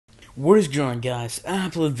What is going on, guys?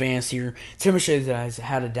 Apple Advanced here. Today I'm going to show you guys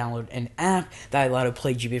how to download an app that allows you to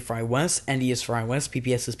play GBA for iOS, NDS for iOS,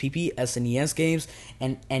 PPS is PP, SNES games,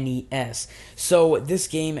 and NES. So this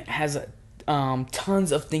game has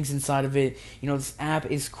tons of things inside of it. This app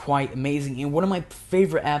is quite amazing and one of my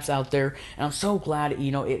favorite apps out there, and I'm so glad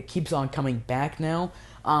it keeps on coming back now.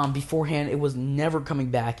 Beforehand it was never coming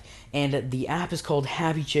back, and the app is called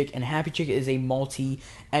Happy Chick, and Happy Chick is a multi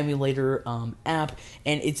emulator app,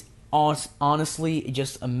 and it's honestly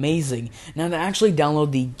just amazing. Now, to actually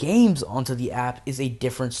download the games onto the app is a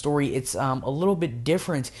different story. It's a little bit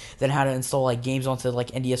different than how to install games onto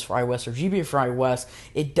NDS for iOS or GBA for iOS.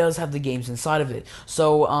 It does have the games inside of it,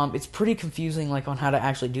 so it's pretty confusing on how to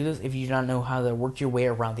actually do this if you do not know how to work your way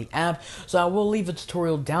around the app. So I will leave a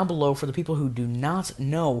tutorial down below for the people who do not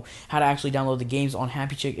know how to actually download the games on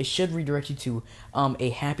Happy Chick. It should redirect you to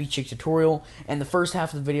a Happy Chick tutorial, and the first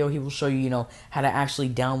half of the video he will show you how to actually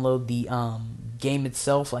download the game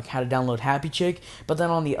itself, like how to download Happy Chick, but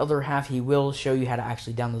then on the other half he will show you how to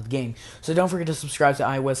actually download the game. So don't forget to subscribe to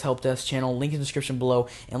iOS Help Desk channel, link in the description below,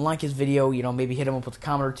 and like his video. Maybe hit him up with a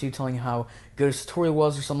comment or two telling you how good his tutorial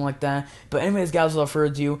was or something like that. But anyways, guys, without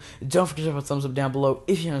further ado, don't forget to put a thumbs up down below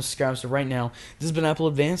if you haven't subscribed. So right now, this has been Apple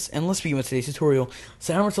Advanced, and let's begin with today's tutorial.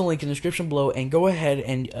 So hammer to the link in the description below and go ahead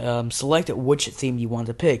and select which theme you want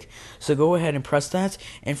to pick. So go ahead and press that,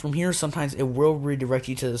 and from here sometimes it will redirect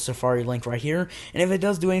you to the Safari link right here, and if it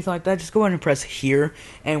does do anything like that, just go ahead and press here,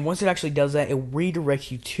 and once it actually does that, it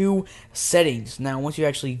redirects you to settings. Now once you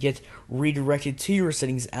actually get redirected to your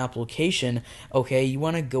settings application, okay, you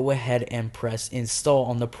want to go ahead and press install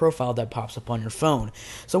on the profile that pops up on your phone.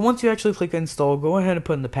 So once you actually click install, go ahead and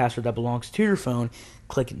put in the password that belongs to your phone,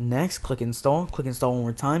 click next, click install one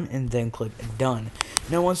more time, and then click done.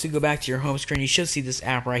 Now once you go back to your home screen, you should see this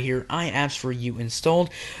app right here, iApps for You, installed.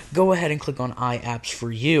 Go ahead and click on iApps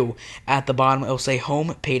for You. At the bottom it will say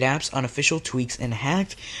Home, Paid Apps, Unofficial, Tweaks, and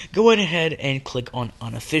Hacked. Go ahead and click on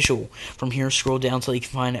Unofficial. From here, scroll down until you can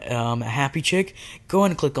find a Happy Chick. Go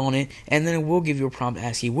ahead and click on it, and then it will give you a prompt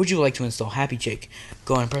asking you, would you like to install Happy Chick?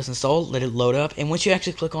 Go ahead and press install, let it load up, and once you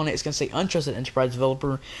actually click on it, it's going to say Untrusted Enterprise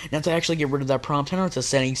Developer. Now to actually get rid of that prompt, turn on to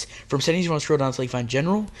settings. From settings, you want to scroll down until you find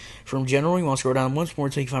general. From general, you want to scroll down once more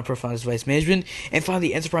until you find profile device management, and find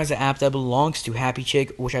the enterprise app that belongs to Happy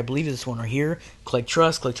Chick, which I believe is this one right here. Click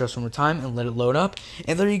trust one more time, and let it load up,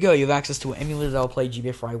 and there you go. You have access to an emulator that will play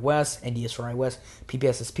GBA for iOS, NDS for iOS,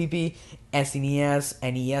 PPS is PP, SNES,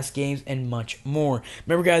 NES games, and much more.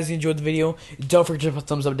 Remember, guys, if you enjoyed the video, don't forget to put a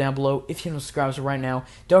thumbs up down below. If you haven't subscribed right now,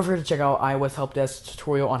 don't forget to check out iOS Help Desk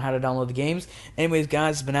tutorial on how to download the games. Anyways,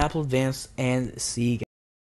 guys, it's been Apple Advanced, and see you guys.